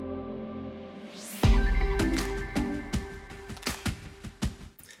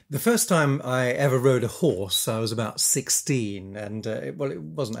The first time I ever rode a horse, I was about 16, and it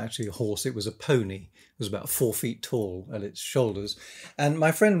wasn't actually a horse, it was a pony. It was about 4 feet tall at its shoulders. And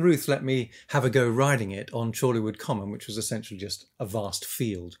my friend Ruth let me have a go riding it on Chorleywood Common, which was essentially just a vast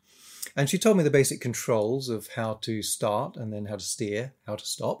field. And she told me the basic controls of how to start and then how to steer, how to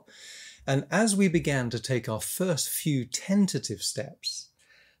stop. And as we began to take our first few tentative steps,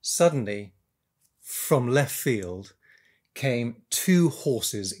 suddenly, from left field, came two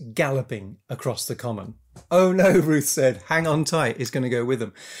horses galloping across the common. "Oh no," Ruth said, "hang on tight, it's going to go with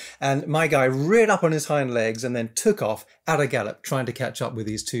them." And my guy reared up on his hind legs and then took off at a gallop, trying to catch up with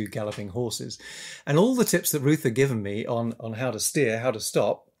these two galloping horses. And all the tips that Ruth had given me on how to steer, how to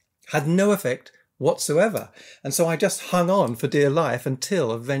stop, had no effect whatsoever. And so I just hung on for dear life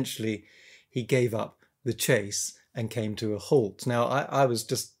until eventually he gave up the chase and came to a halt. Now, I was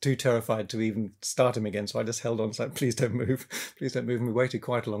just too terrified to even start him again, so I just held on. It's like, please don't move. Please don't move. And we waited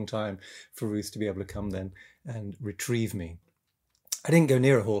quite a long time for Ruth to be able to come then and retrieve me. I didn't go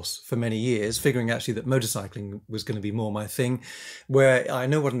near a horse for many years, figuring actually that motorcycling was going to be more my thing, where I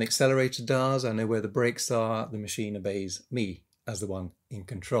know what an accelerator does, I know where the brakes are, the machine obeys me as the one in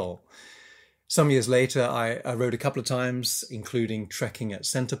control. Some years later, I rode a couple of times, including trekking at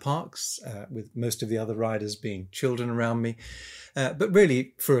centre parks, with most of the other riders being children around me. But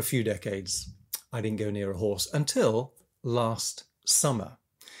really, for a few decades, I didn't go near a horse until last summer,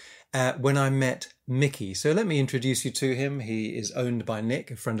 when I met Mickey. So let me introduce you to him. He is owned by Nick,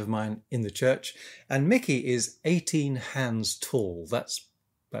 a friend of mine in the church. And Mickey is 18 hands tall. That's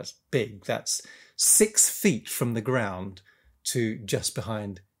big. That's 6 feet from the ground to just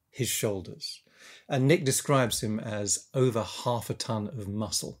behind his shoulders. And Nick describes him as over half a ton of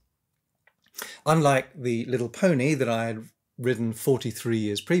muscle. Unlike the little pony that I had ridden 43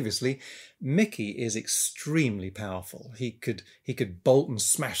 years previously, Mickey is extremely powerful. He could bolt and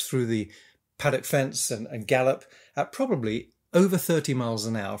smash through the paddock fence and gallop at probably over 30 miles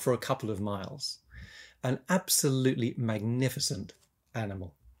an hour for a couple of miles. An absolutely magnificent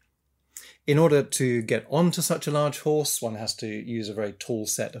animal. In order to get onto such a large horse, one has to use a very tall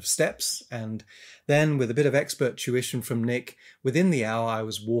set of steps. And then with a bit of expert tuition from Nick, within the hour I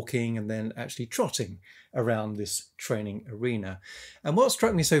was walking and then actually trotting around this training arena. And what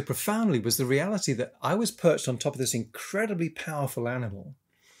struck me so profoundly was the reality that I was perched on top of this incredibly powerful animal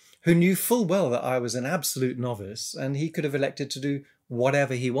who knew full well that I was an absolute novice and he could have elected to do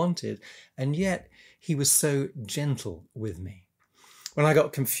whatever he wanted. And yet he was so gentle with me. When I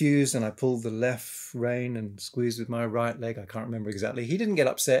got confused and I pulled the left rein and squeezed with my right leg, I can't remember exactly, he didn't get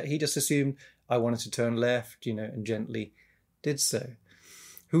upset. He just assumed I wanted to turn left, and gently did so.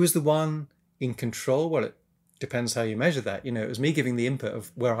 Who was the one in control? Well, it depends how you measure that. It was me giving the input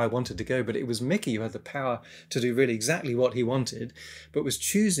of where I wanted to go, but it was Mickey who had the power to do really exactly what he wanted, but was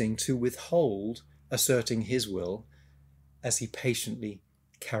choosing to withhold asserting his will as he patiently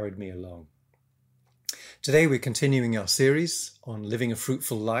carried me along. Today we're continuing our series on living a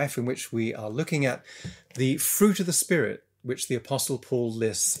fruitful life, in which we are looking at the fruit of the Spirit, which the Apostle Paul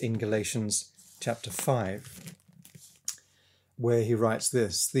lists in Galatians chapter 5, where he writes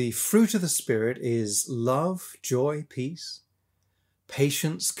this: "The fruit of the Spirit is love, joy, peace,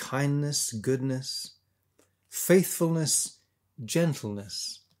 patience, kindness, goodness, faithfulness,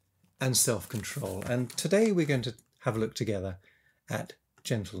 gentleness, and self-control." And today we're going to have a look together at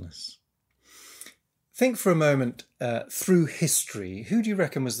gentleness. Think for a moment through history. Who do you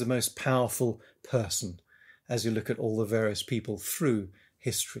reckon was the most powerful person as you look at all the various people through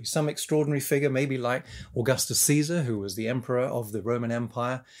history? Some extraordinary figure, maybe like Augustus Caesar, who was the emperor of the Roman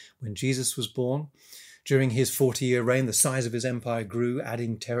Empire when Jesus was born. During his 40-year reign, the size of his empire grew,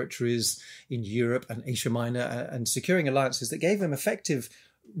 adding territories in Europe and Asia Minor and securing alliances that gave him effective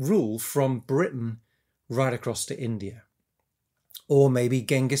rule from Britain right across to India. Or maybe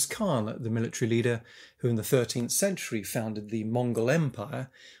Genghis Khan, the military leader who in the 13th century founded the Mongol Empire,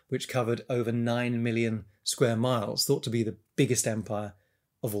 which covered over 9 million square miles, thought to be the biggest empire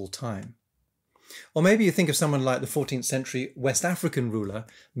of all time. Or maybe you think of someone like the 14th century West African ruler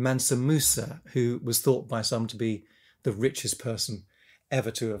Mansa Musa, who was thought by some to be the richest person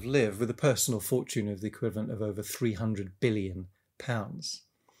ever to have lived, with a personal fortune of the equivalent of over £300 billion.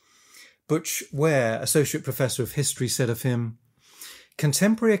 Butch Ware, associate professor of history, said of him,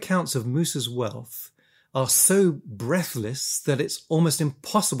 "Contemporary accounts of Musa's wealth are so breathless that it's almost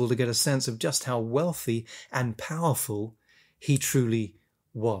impossible to get a sense of just how wealthy and powerful he truly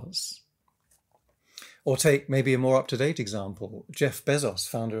was." Or take maybe a more up-to-date example, Jeff Bezos,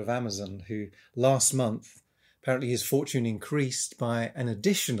 founder of Amazon, who last month, apparently his fortune increased by an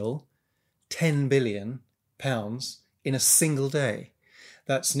additional £10 billion in a single day.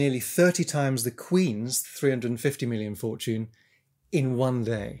 That's nearly 30 times the Queen's 350 million fortune in one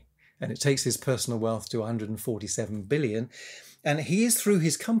day. And it takes his personal wealth to 147 billion. And he is, through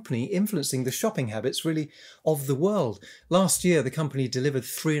his company, influencing the shopping habits, really, of the world. Last year, the company delivered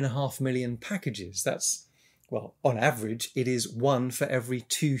 3.5 million packages. That's, well, on average, it is one for every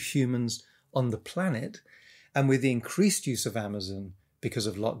 2 humans on the planet. And with the increased use of Amazon because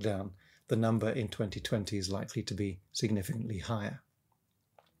of lockdown, the number in 2020 is likely to be significantly higher.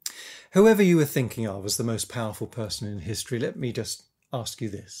 Whoever you were thinking of as the most powerful person in history, let me just ask you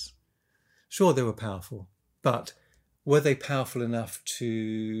this. Sure, they were powerful, but were they powerful enough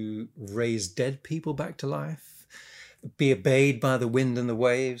to raise dead people back to life, be obeyed by the wind and the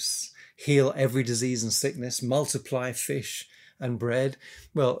waves, heal every disease and sickness, multiply fish and bread?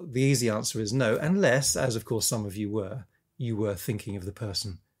 Well, the easy answer is no, unless, as of course some of you were thinking of the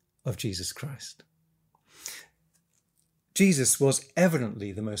person of Jesus Christ. Jesus was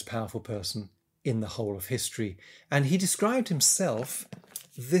evidently the most powerful person in the whole of history, and he described himself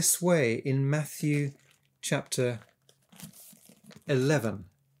this way in Matthew chapter 11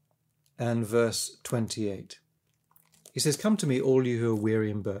 and verse 28. He says, "Come to me, all you who are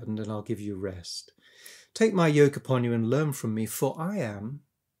weary and burdened, and I'll give you rest. Take my yoke upon you and learn from me, for I am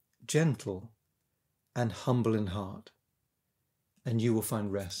gentle and humble in heart, and you will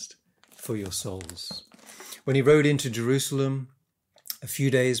find rest for your souls." When he rode into Jerusalem a few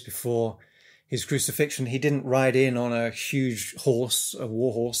days before his crucifixion, he didn't ride in on a huge horse, a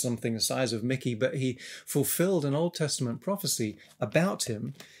war horse, something the size of Mickey, but he fulfilled an Old Testament prophecy about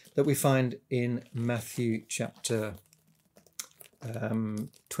him that we find in Matthew chapter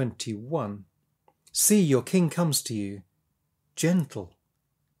 21. "See, your king comes to you, gentle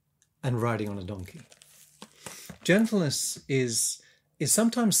and riding on a donkey." Gentleness is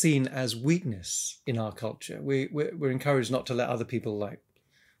sometimes seen as weakness in our culture. We're encouraged not to let other people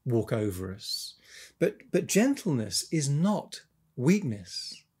walk over us. But gentleness is not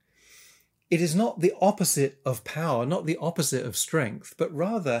weakness. It is not the opposite of power, not the opposite of strength, but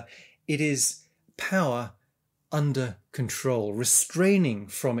rather it is power under control, restraining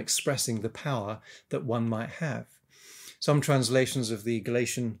from expressing the power that one might have. Some translations of the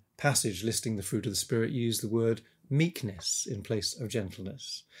Galatian passage listing the fruit of the Spirit use the word meekness in place of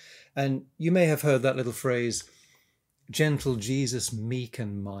gentleness. And you may have heard that little phrase, "Gentle Jesus, meek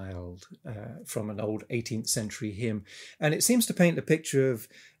and mild," from an old 18th century hymn. And it seems to paint a picture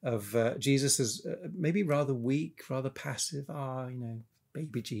of Jesus as maybe rather weak, rather passive.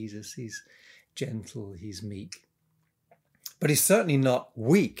 Baby Jesus, he's gentle, he's meek. But he's certainly not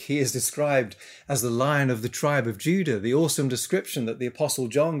weak. He is described as the Lion of the tribe of Judah. The awesome description that the Apostle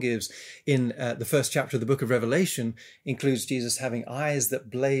John gives in the first chapter of the book of Revelation includes Jesus having eyes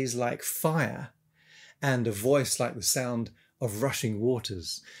that blaze like fire and a voice like the sound of rushing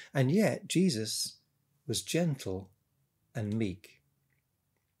waters. And yet Jesus was gentle and meek.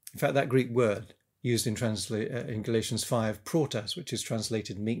 In fact, that Greek word used in Galatians 5, protas, which is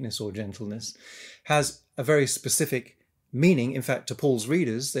translated meekness or gentleness, has a very specific meaning. In fact, to Paul's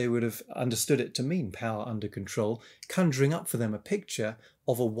readers, they would have understood it to mean power under control, conjuring up for them a picture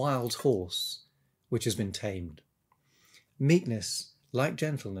of a wild horse which has been tamed. Meekness, like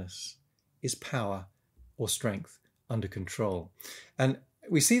gentleness, is power or strength under control. And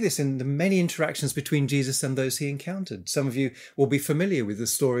we see this in the many interactions between Jesus and those he encountered. Some of you will be familiar with the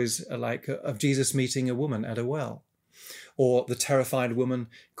stories of Jesus meeting a woman at a well, or the terrified woman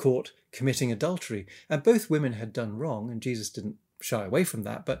caught committing adultery. And both women had done wrong, and Jesus didn't shy away from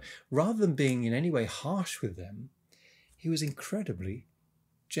that. But rather than being in any way harsh with them, he was incredibly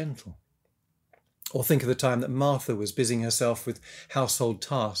gentle. Or think of the time that Martha was busying herself with household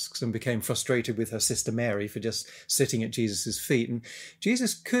tasks and became frustrated with her sister Mary for just sitting at Jesus' feet. And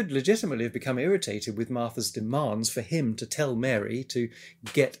Jesus could legitimately have become irritated with Martha's demands for him to tell Mary to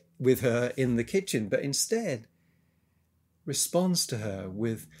get with her in the kitchen, but instead responds to her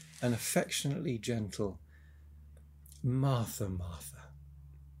with an affectionately gentle, "Martha, Martha."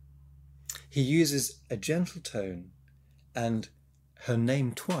 He uses a gentle tone and her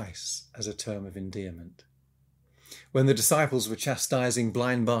name twice as a term of endearment. When the disciples were chastising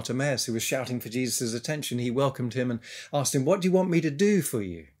blind Bartimaeus, who was shouting for Jesus' attention, he welcomed him and asked him, "What do you want me to do for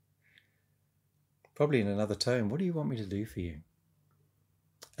you?" Probably in another tone, "What do you want me to do for you?"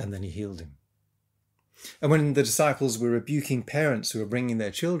 And then he healed him. And when the disciples were rebuking parents who were bringing their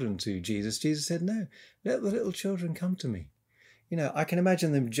children to Jesus, Jesus said, "No, let the little children come to me." I can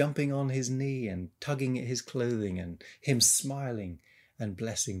imagine them jumping on his knee and tugging at his clothing and him smiling and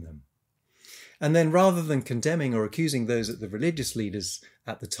blessing them. And then rather than condemning or accusing those that the religious leaders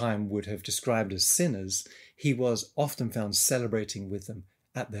at the time would have described as sinners, he was often found celebrating with them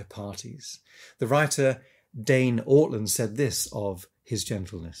at their parties. The writer Dane Ortland said this of his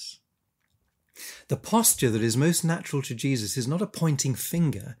gentleness: "The posture that is most natural to Jesus is not a pointing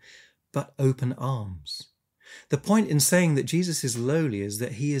finger, but open arms. The point in saying that Jesus is lowly is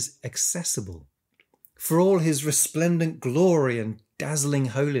that he is accessible. For all his resplendent glory and dazzling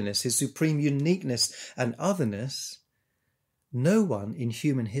holiness, his supreme uniqueness and otherness, no one in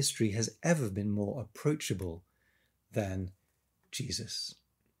human history has ever been more approachable than Jesus."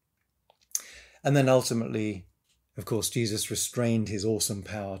 And then ultimately, of course, Jesus restrained his awesome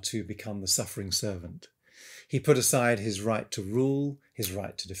power to become the suffering servant. He put aside his right to rule, his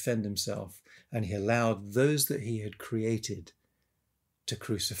right to defend himself, and he allowed those that he had created to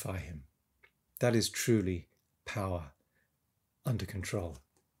crucify him. That is truly power under control.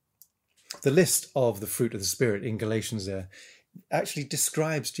 The list of the fruit of the Spirit in Galatians there actually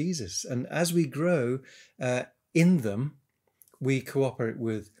describes Jesus. And as we grow in them, we cooperate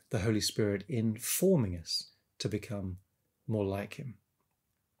with the Holy Spirit in forming us to become more like him.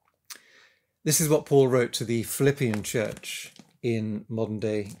 This is what Paul wrote to the Philippian church in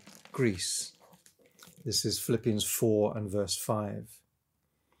modern-day Greece. This is Philippians 4 and verse 5.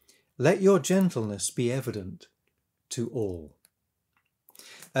 "Let your gentleness be evident to all."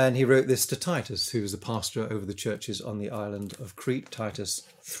 And he wrote this to Titus, who was the pastor over the churches on the island of Crete, Titus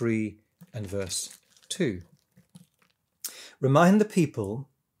 3 and verse 2. "Remind the people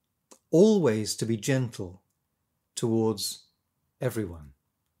always to be gentle towards everyone."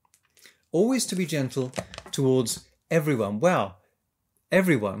 Always to be gentle towards everyone. Wow,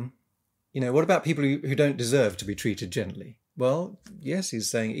 everyone. What about people who don't deserve to be treated gently? Well, yes, he's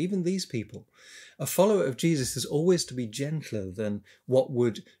saying even these people. A follower of Jesus is always to be gentler than what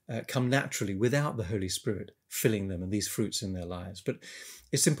would come naturally without the Holy Spirit filling them and these fruits in their lives. But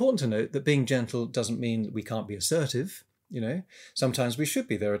it's important to note that being gentle doesn't mean that we can't be assertive. Sometimes we should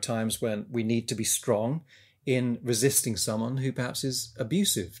be. There are times when we need to be strong in resisting someone who perhaps is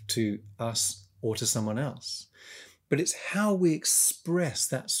abusive to us or to someone else. But it's how we express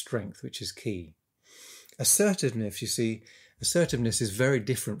that strength which is key. Assertiveness, you see, assertiveness is very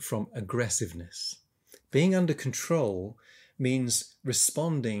different from aggressiveness. Being under control means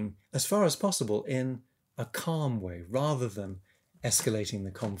responding as far as possible in a calm way rather than escalating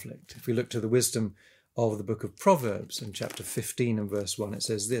the conflict. If we look to the wisdom of the book of Proverbs in chapter 15 and verse 1, it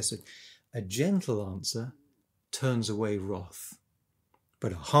says this: "A gentle answer turns away wrath,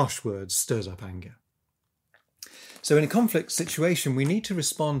 but a harsh word stirs up anger." So in a conflict situation, we need to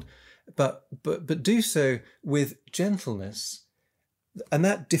respond, but do so with gentleness, and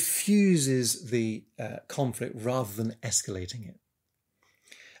that diffuses the conflict rather than escalating it.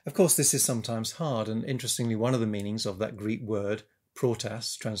 Of course, this is sometimes hard, and interestingly, one of the meanings of that Greek word,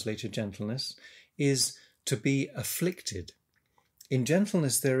 protas, translated gentleness, is to be afflicted. In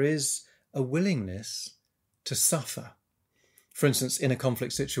gentleness, there is a willingness to suffer. For instance, in a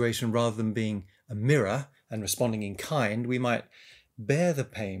conflict situation, rather than being a mirror and responding in kind, we might bear the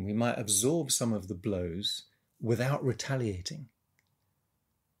pain, we might absorb some of the blows without retaliating,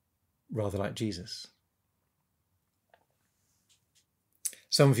 rather like Jesus.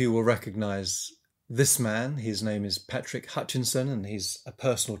 Some of you will recognize this man. His name is Patrick Hutchinson, and he's a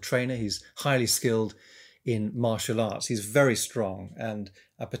personal trainer. He's highly skilled in martial arts. He's very strong and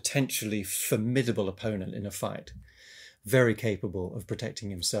a potentially formidable opponent in a fight, very capable of protecting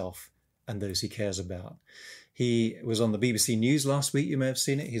himself and those he cares about. He was on the BBC News last week. You may have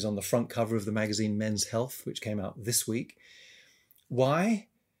seen it. He's on the front cover of the magazine Men's Health, which came out this week. Why?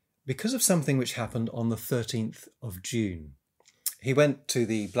 Because of something which happened on the 13th of June. He went to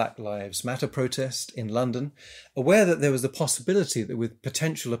the Black Lives Matter protest in London, aware that there was the possibility that with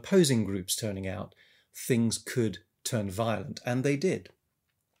potential opposing groups turning out, things could turn violent, and they did.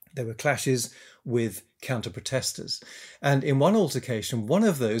 There were clashes with counter-protesters. And in one altercation, one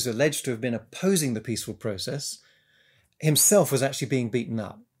of those alleged to have been opposing the peaceful process himself was actually being beaten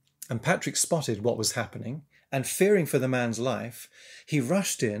up. And Patrick spotted what was happening, and fearing for the man's life, he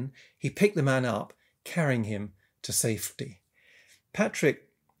rushed in, he picked the man up, carrying him to safety. Patrick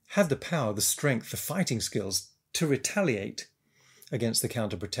had the power, the strength, the fighting skills to retaliate against the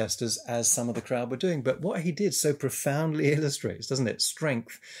counter-protesters as some of the crowd were doing. But what he did so profoundly illustrates, doesn't it?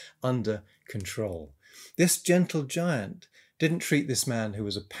 Strength under control. This gentle giant didn't treat this man who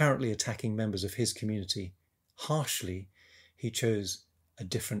was apparently attacking members of his community harshly. He chose a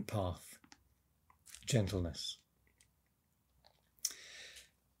different path. Gentleness.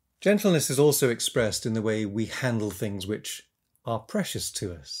 Gentleness is also expressed in the way we handle things which are precious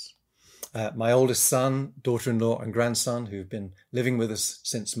to us. My oldest son, daughter-in-law and grandson, who've been living with us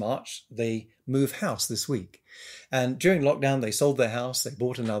since March, they move house this week. And during lockdown, they sold their house, they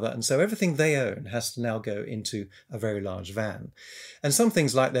bought another. And so everything they own has to now go into a very large van. And some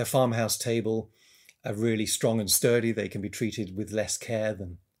things like their farmhouse table are really strong and sturdy. They can be treated with less care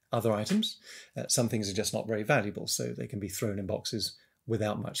than other items. Some things are just not very valuable, so they can be thrown in boxes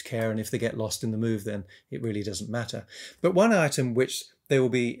without much care. And if they get lost in the move, then it really doesn't matter. But one item which they will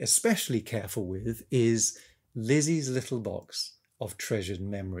be especially careful with is Lizzie's little box of treasured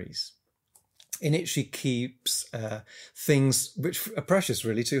memories. In it, she keeps things which are precious,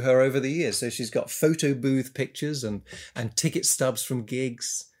 really, to her over the years. So she's got photo booth pictures and ticket stubs from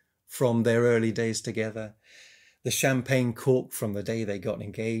gigs from their early days together, the champagne cork from the day they got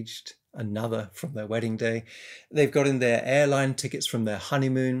engaged, another from their wedding day. They've got in their airline tickets from their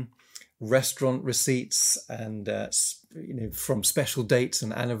honeymoon, restaurant receipts and from special dates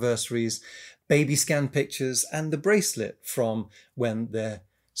and anniversaries, baby scan pictures, and the bracelet from when their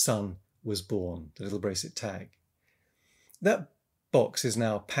son was born, the little bracelet tag. That box is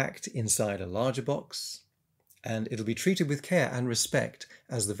now packed inside a larger box, and it'll be treated with care and respect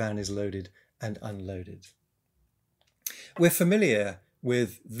as the van is loaded and unloaded. We're familiar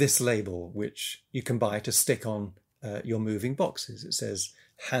with this label, which you can buy to stick on your moving boxes. It says,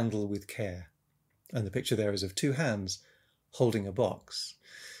 "Handle with care." And the picture there is of two hands holding a box.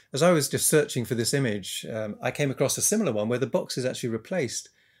 As I was just searching for this image, I came across a similar one where the box is actually replaced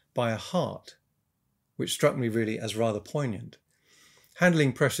by a heart, which struck me really as rather poignant.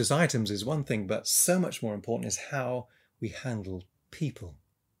 Handling precious items is one thing, but so much more important is how we handle people.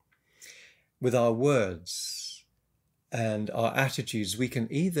 With our words and our attitudes, we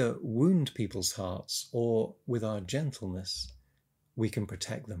can either wound people's hearts, or with our gentleness, we can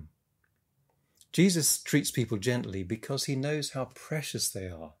protect them. Jesus treats people gently because he knows how precious they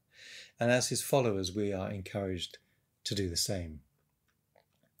are. And as his followers, we are encouraged to do the same.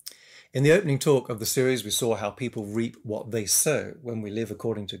 In the opening talk of the series, we saw how people reap what they sow. When we live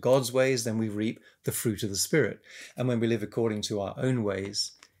according to God's ways, then we reap the fruit of the Spirit. And when we live according to our own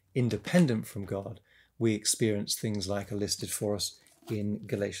ways, independent from God, we experience things like are listed for us in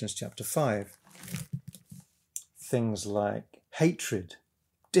Galatians chapter 5. Things like hatred,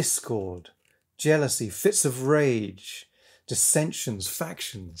 discord, jealousy, fits of rage, dissensions,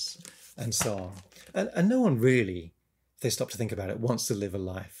 factions, and so on. And no one really, if they stop to think about it, wants to live a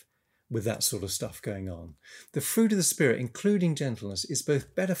life with that sort of stuff going on. The fruit of the Spirit, including gentleness, is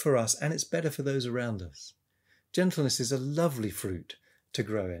both better for us and it's better for those around us. Gentleness is a lovely fruit to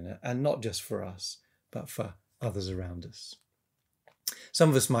grow in, and not just for us, but for others around us. Some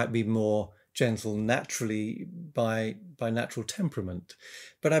of us might be more gentle naturally by natural temperament,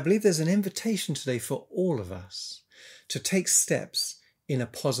 but I believe there's an invitation today for all of us to take steps in a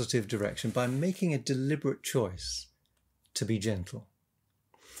positive direction by making a deliberate choice to be gentle.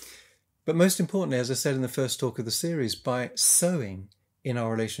 But most importantly, as I said in the first talk of the series, by sowing in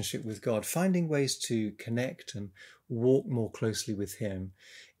our relationship with God, finding ways to connect and walk more closely with him,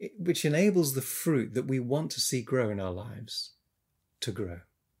 which enables the fruit that we want to see grow in our lives to grow.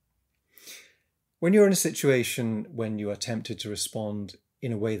 When you're in a situation when you are tempted to respond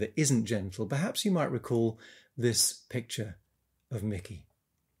in a way that isn't gentle, perhaps you might recall this picture of Mickey.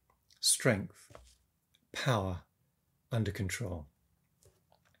 Strength, power, under control.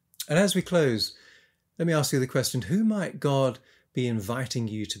 And as we close, let me ask you the question, who might God be inviting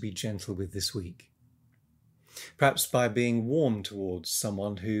you to be gentle with this week? Perhaps by being warm towards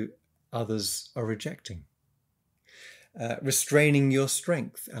someone who others are rejecting. Restraining your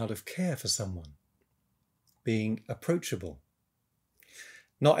strength out of care for someone. Being approachable.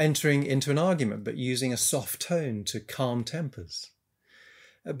 Not entering into an argument, but using a soft tone to calm tempers.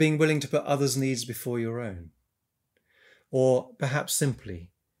 Being willing to put others' needs before your own. Or perhaps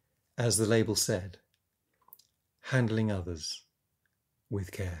simply, as the label said, handling others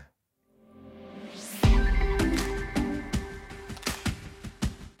with care.